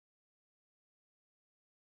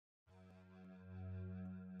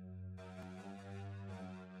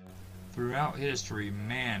Throughout history,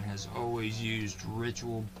 man has always used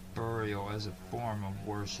ritual burial as a form of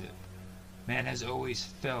worship. Man has always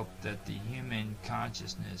felt that the human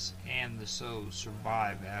consciousness and the soul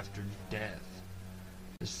survive after death.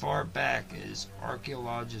 As far back as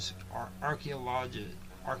archaeologists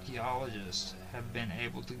have been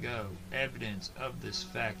able to go, evidence of this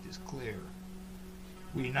fact is clear.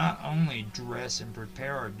 We not only dress and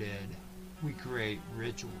prepare our dead, we create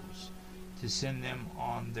rituals to send them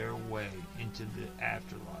on their way into the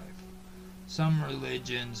afterlife. Some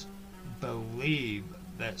religions believe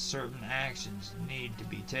that certain actions need to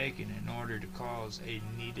be taken in order to cause a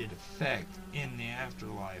needed effect in the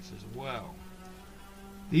afterlife as well.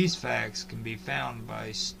 These facts can be found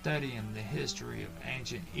by studying the history of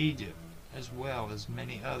ancient Egypt as well as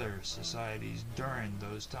many other societies during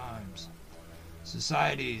those times.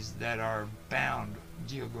 Societies that are bound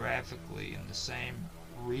geographically in the same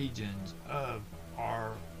regions of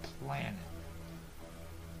our planet.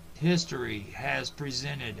 History has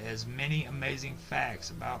presented as many amazing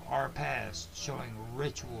facts about our past, showing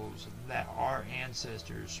rituals that our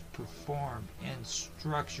ancestors performed in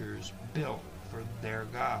structures built for their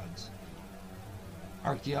gods.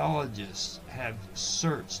 Archaeologists have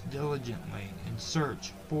searched diligently in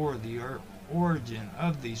search for the origin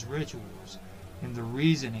of these rituals and the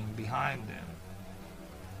reasoning behind them.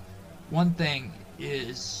 One thing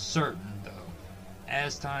is certain, though: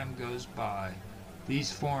 as time goes by,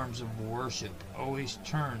 these forms of worship always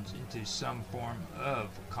turns into some form of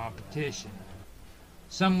competition.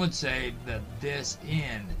 Some would say that this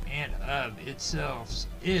in and of itself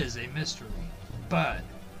is a mystery, but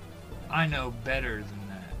I know better than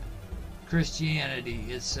that. Christianity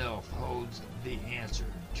itself holds the answer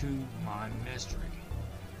to my mystery.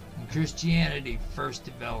 When Christianity first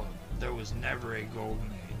developed, there was never a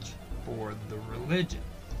golden age for the religion.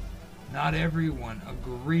 Not everyone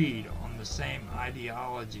agreed on the same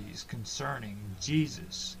ideologies concerning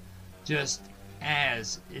Jesus, just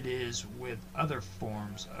as it is with other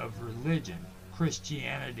forms of religion.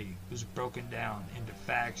 Christianity was broken down into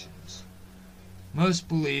factions. Most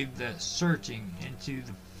believe that searching into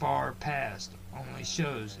the far past only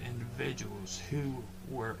shows individuals who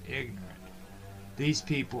were ignorant. These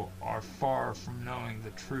people are far from knowing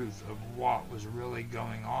the truth of what was really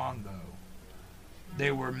going on, though.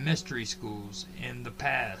 They were mystery schools in the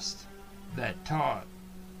past that taught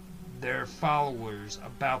their followers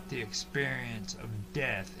about the experience of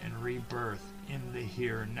death and rebirth in the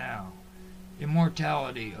here and now.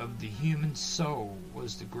 Immortality of the human soul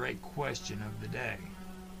was the great question of the day.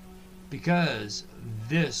 Because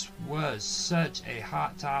this was such a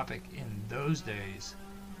hot topic in those days,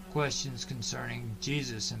 questions concerning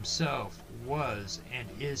Jesus himself was and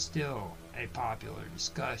is still a popular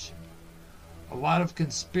discussion. A lot of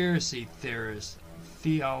conspiracy theorists,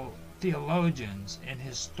 theologians, and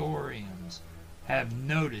historians have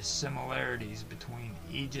noticed similarities between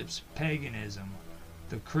Egypt's paganism,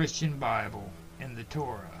 the Christian Bible, and the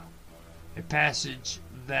Torah, a passage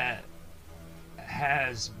that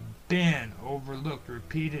has been overlooked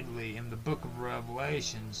repeatedly in the book of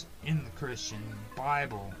Revelations in the Christian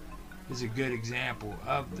Bible is a good example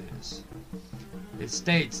of this. It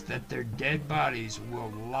states that their dead bodies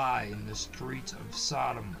will lie in the streets of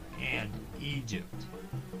Sodom and Egypt,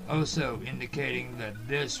 also indicating that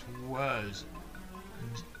this was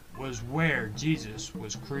where Jesus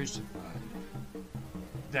was crucified.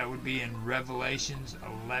 That would be in Revelations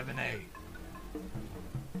 11:8.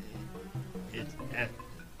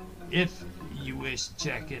 If you wish to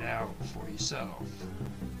check it out for yourself.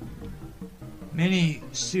 Many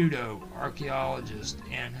pseudo-archaeologists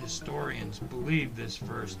and historians believe this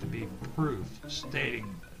verse to be proof,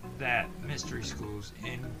 stating that mystery schools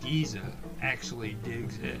in Giza actually did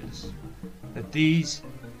exist, that these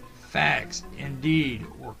facts indeed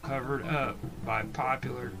were covered up by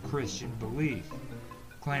popular Christian belief,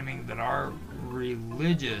 claiming that our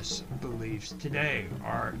religious beliefs today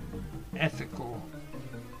are ethical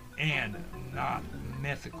and not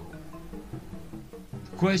mythical.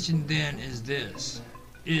 The question then is this: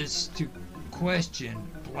 is to question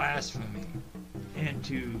blasphemy, and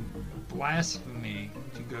to blasphemy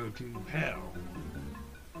to go to hell?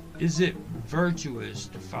 Is it virtuous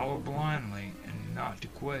to follow blindly and not to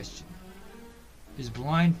question? Is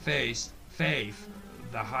blind faith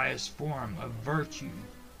the highest form of virtue,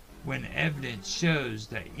 when evidence shows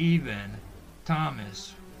that even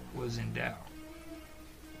Thomas was in doubt?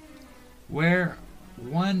 Where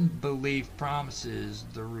one belief promises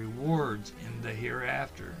the rewards in the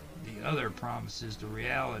hereafter, the other promises the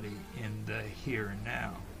reality in the here and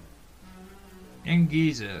now. In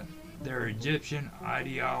Giza, their Egyptian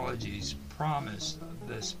ideologies promised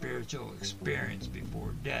the spiritual experience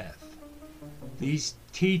before death. These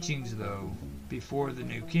teachings, though, before the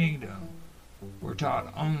New Kingdom, were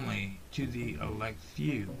taught only to the elect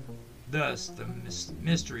few. Thus, the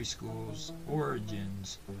mystery school's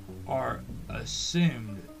origins are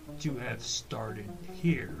assumed to have started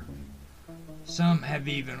here. Some have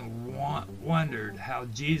even wondered how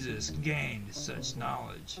Jesus gained such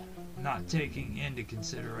knowledge, not taking into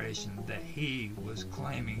consideration that he was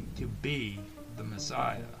claiming to be the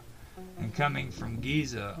Messiah. And coming from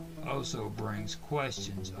Giza also brings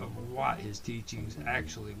questions of what his teachings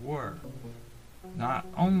actually were. Not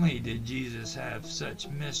only did Jesus have such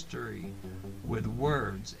mystery with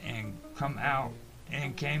words and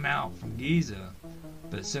came out from Giza,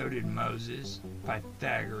 but so did Moses,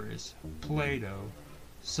 Pythagoras, Plato,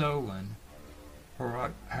 Solon,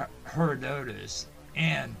 Herodotus,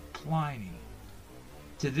 and Pliny.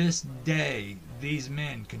 To this day, these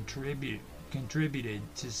men contributed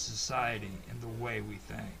to society in the way we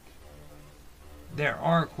think. There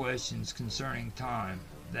are questions concerning time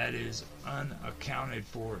that is unaccounted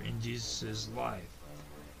for in Jesus' life.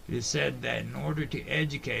 It is said that in order to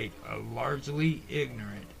educate a largely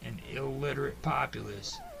ignorant and illiterate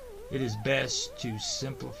populace, it is best to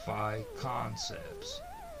simplify concepts.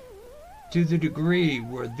 To the degree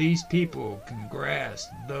where these people can grasp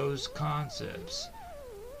those concepts,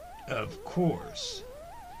 of course,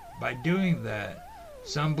 by doing that,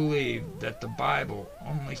 some believe that the Bible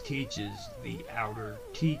only teaches the outer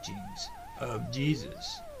teachings of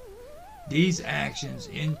Jesus. These actions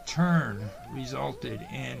in turn resulted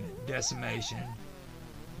in decimation,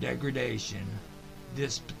 degradation,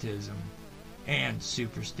 despotism, and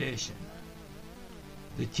superstition.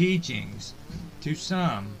 The teachings, to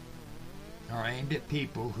some, are aimed at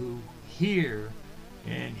people who hear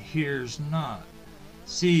and hears not,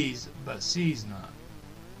 sees but sees not.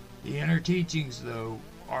 The inner teachings, though,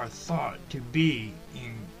 are thought to be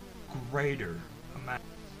in greater amount.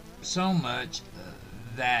 So much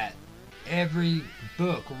that every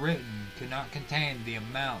book written could not contain the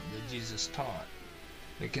amount that Jesus taught.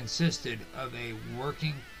 It consisted of a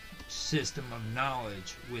working system of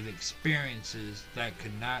knowledge with experiences that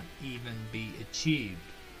could not even be achieved.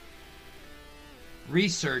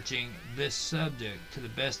 Researching this subject to the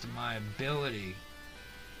best of my ability,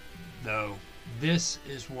 though, this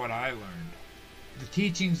is what I learned. The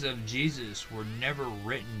teachings of Jesus were never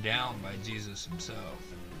written down by Jesus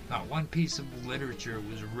himself. Not one piece of literature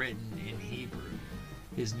was written in Hebrew,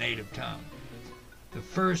 his native tongue. The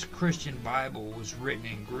first Christian Bible was written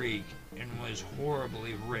in Greek and was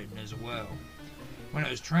horribly written as well. When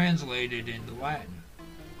it was translated into Latin,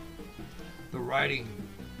 the writings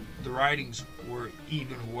were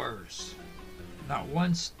even worse. Not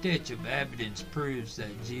one stitch of evidence proves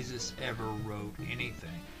that Jesus ever wrote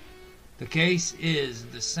anything. The case is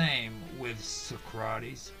the same with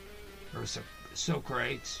Socrates,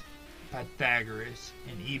 Pythagoras,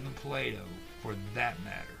 and even Plato, for that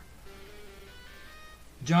matter.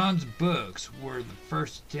 John's books were the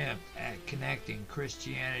first attempt at connecting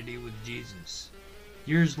Christianity with Jesus.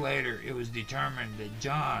 Years later, it was determined that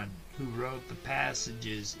John, who wrote the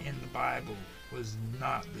passages in the Bible, was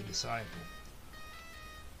not the disciple.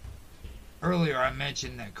 Earlier I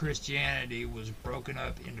mentioned that Christianity was broken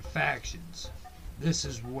up into factions. This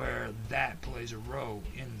is where that plays a role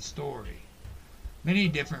in the story. Many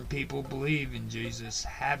different people believe in Jesus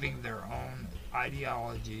having their own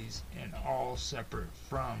ideologies and all separate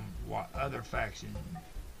from what other factions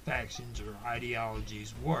or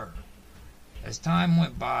ideologies were. As time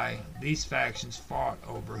went by, these factions fought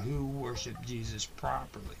over who worshiped Jesus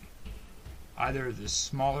properly. Either the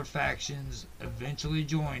smaller factions eventually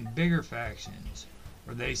joined bigger factions,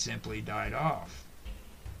 or they simply died off.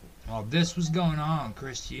 While this was going on,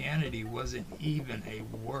 Christianity wasn't even a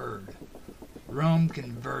word. Rome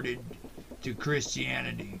converted to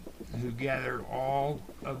Christianity, who gathered all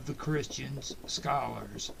of the Christian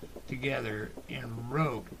scholars together and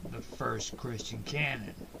wrote the first Christian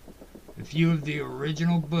canon. A few of the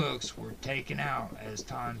original books were taken out as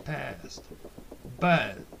time passed,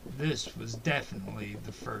 but this was definitely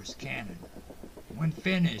the first canon. When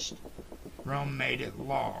finished, Rome made it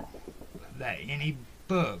law that any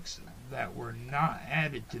books that were not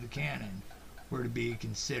added to the canon were to be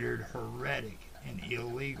considered heretic and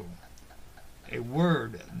illegal, a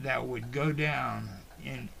word that would go down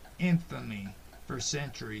in infamy for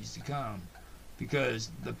centuries to come, because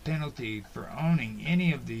the penalty for owning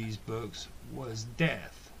any of these books was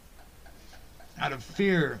death. Out of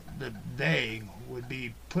fear that they would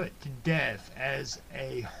be put to death as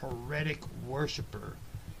a heretic worshiper,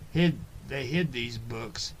 they hid these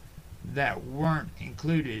books that weren't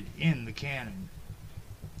included in the canon.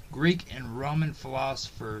 Greek and Roman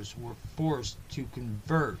philosophers were forced to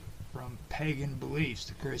convert from pagan beliefs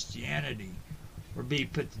to Christianity or be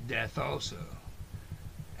put to death also.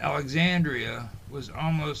 Alexandria was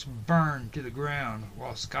almost burned to the ground,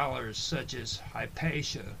 while scholars such as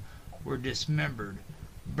Hypatia were dismembered,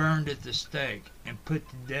 burned at the stake, and put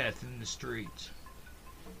to death in the streets.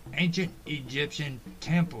 Ancient Egyptian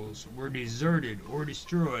temples were deserted or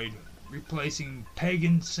destroyed, replacing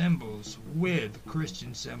pagan symbols with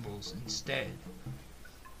Christian symbols instead.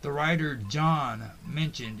 The writer John,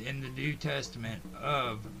 mentioned in the New Testament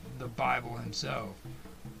of the Bible himself,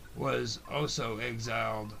 was also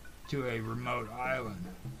exiled to a remote island.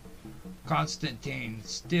 Constantine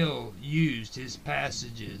still used his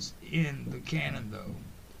passages in the canon though.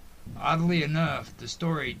 Oddly enough, the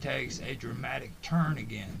story takes a dramatic turn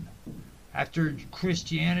again. After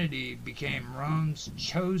Christianity became Rome's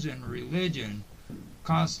chosen religion,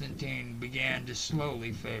 Constantine began to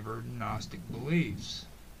slowly favor Gnostic beliefs.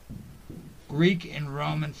 Greek and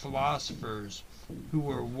Roman philosophers who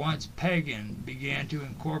were once pagan began to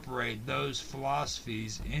incorporate those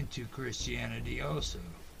philosophies into Christianity also.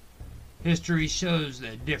 History shows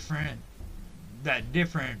that different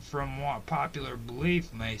from what popular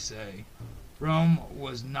belief may say, Rome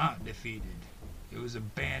was not defeated. It was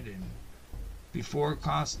abandoned. Before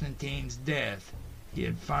Constantine's death, he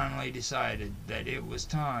had finally decided that it was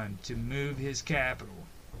time to move his capital.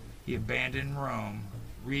 He abandoned Rome,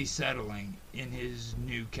 resettling in his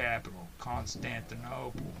new capital,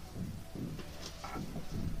 Constantinople.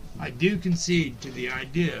 I do concede to the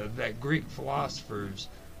idea that Greek philosophers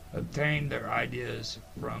obtained their ideas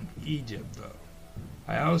from Egypt, though.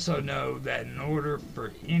 I also know that in order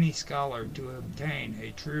for any scholar to obtain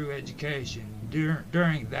a true education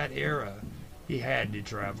during that era, he had to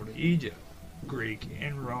travel to Egypt. Greek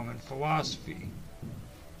and Roman philosophy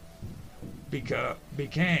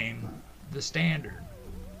became the standard,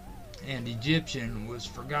 and Egypt was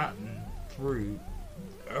forgotten,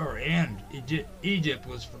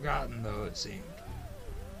 though it seemed.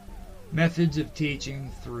 Methods of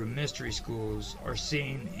teaching through mystery schools are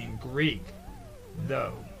seen in Greek,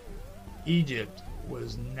 though Egypt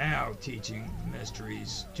was now teaching the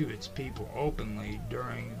mysteries to its people openly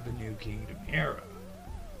during the New Kingdom era.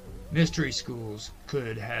 Mystery schools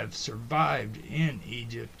could have survived in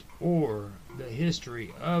Egypt, or the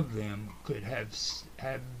history of them could have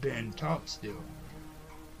been taught still.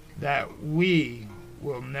 That we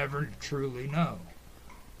will never truly know.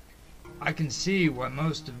 I can see why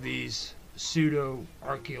most of these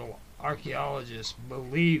pseudo-archaeologists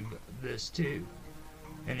believe this too.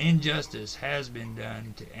 An injustice has been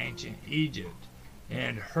done to ancient Egypt,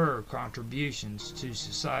 and her contributions to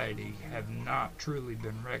society have not truly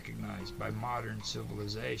been recognized by modern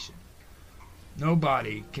civilization.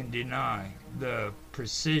 Nobody can deny the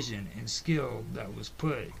precision and skill that was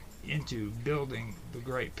put into building the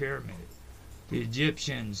Great Pyramid. The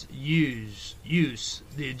Egyptians' use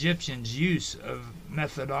of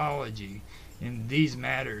methodology in these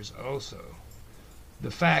matters also.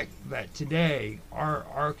 The fact that today our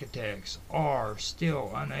architects are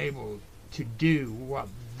still unable to do what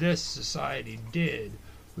this society did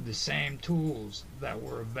with the same tools that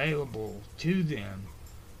were available to them,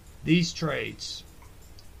 these traits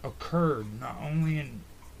occurred not only in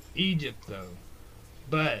Egypt though,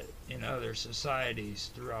 but in other societies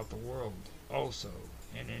throughout the world also,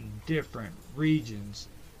 and in different regions.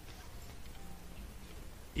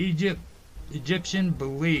 Egyptian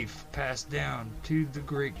belief passed down to the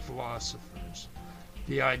Greek philosophers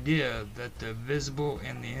the idea that the visible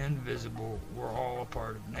and the invisible were all a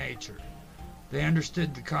part of nature. They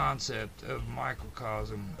understood the concept of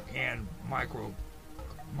microcosm and microcosm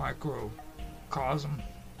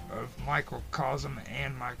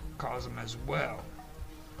as well,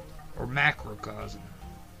 or macrocosm.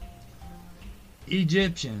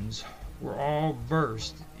 Egyptians were all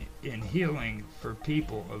versed in healing for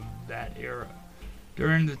people of that era.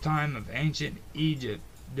 During the time of ancient Egypt,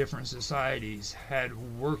 different societies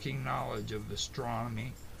had working knowledge of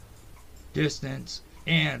astronomy, distance,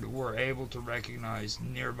 and were able to recognize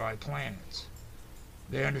nearby planets.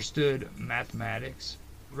 They understood mathematics,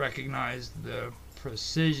 recognized the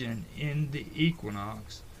precision in the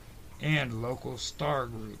equinox, and local star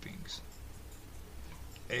groupings.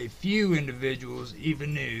 A few individuals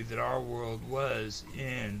even knew that our world was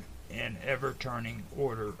in an ever-turning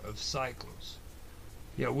order of cycles.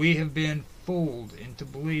 Yet we have been fooled into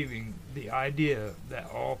believing the idea that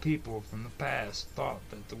all people from the past thought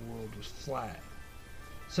that the world was flat.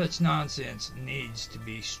 Such nonsense needs to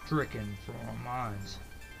be stricken from our minds.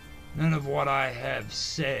 None of what I have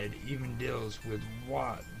said even deals with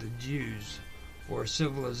what the Jews or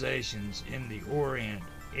civilizations in the Orient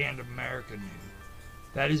and America knew.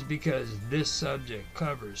 That is because this subject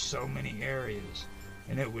covers so many areas,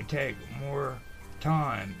 and it would take more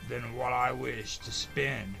time than what I wish to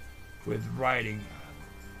spend with writing.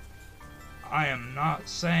 I am not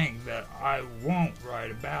saying that I won't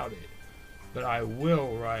write about it, but I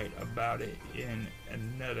will write about it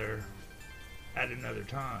at another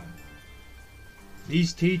time.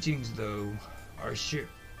 These teachings, though, are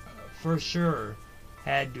for sure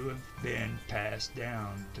had to have been passed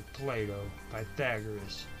down to Plato,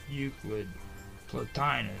 Pythagoras, Euclid,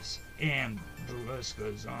 Plotinus, and the list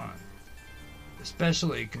goes on.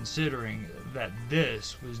 Especially considering that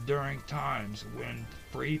this was during times when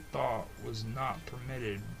free thought was not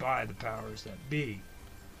permitted by the powers that be.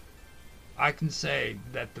 I can say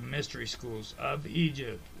that the mystery schools of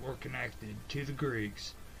Egypt were connected to the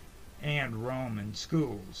Greeks and Roman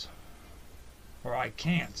schools. Or I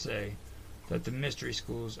can't say that the mystery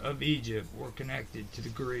schools of Egypt were connected to the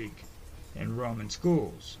Greek and Roman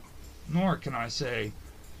schools. Nor can I say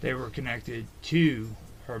they were connected to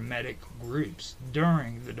Hermetic groups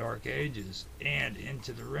during the Dark Ages and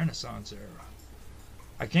into the Renaissance era.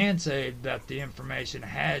 I can say that the information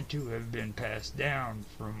had to have been passed down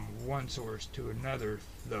from one source to another,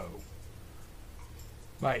 though.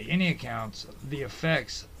 By any accounts, the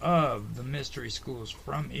effects of the mystery schools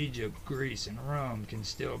from Egypt, Greece, and Rome can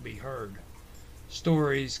still be heard.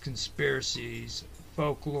 Stories, conspiracies,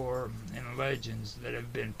 folklore, and legends that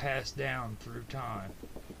have been passed down through time.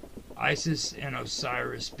 Isis and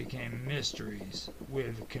Osiris became mysteries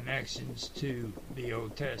with connections to the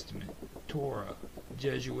Old Testament, Torah,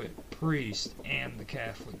 Jesuit priests, and the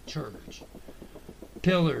Catholic Church.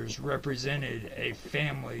 Pillars represented a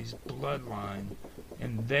family's bloodline,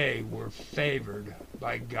 and they were favored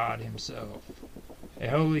by God Himself. A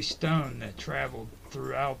holy stone that traveled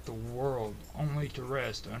throughout the world only to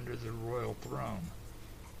rest under the royal throne,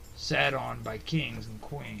 sat on by kings and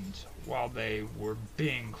queens while they were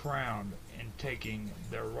being crowned and taking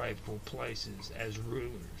their rightful places as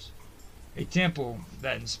rulers. A temple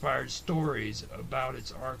that inspired stories about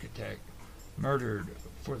its architect murdered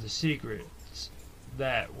for the secrets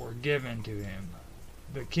that were given to him.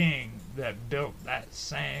 The king that built that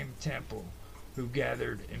same temple, who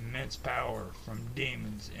gathered immense power from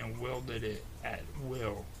demons and wielded it at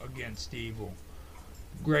will against evil.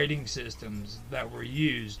 Grading systems that were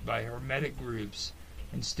used by Hermetic groups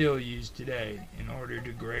and still used today in order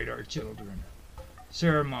to grade our children.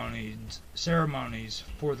 Ceremonies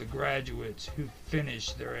for the graduates who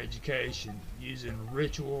finish their education using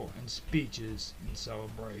ritual and speeches in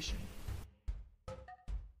celebration.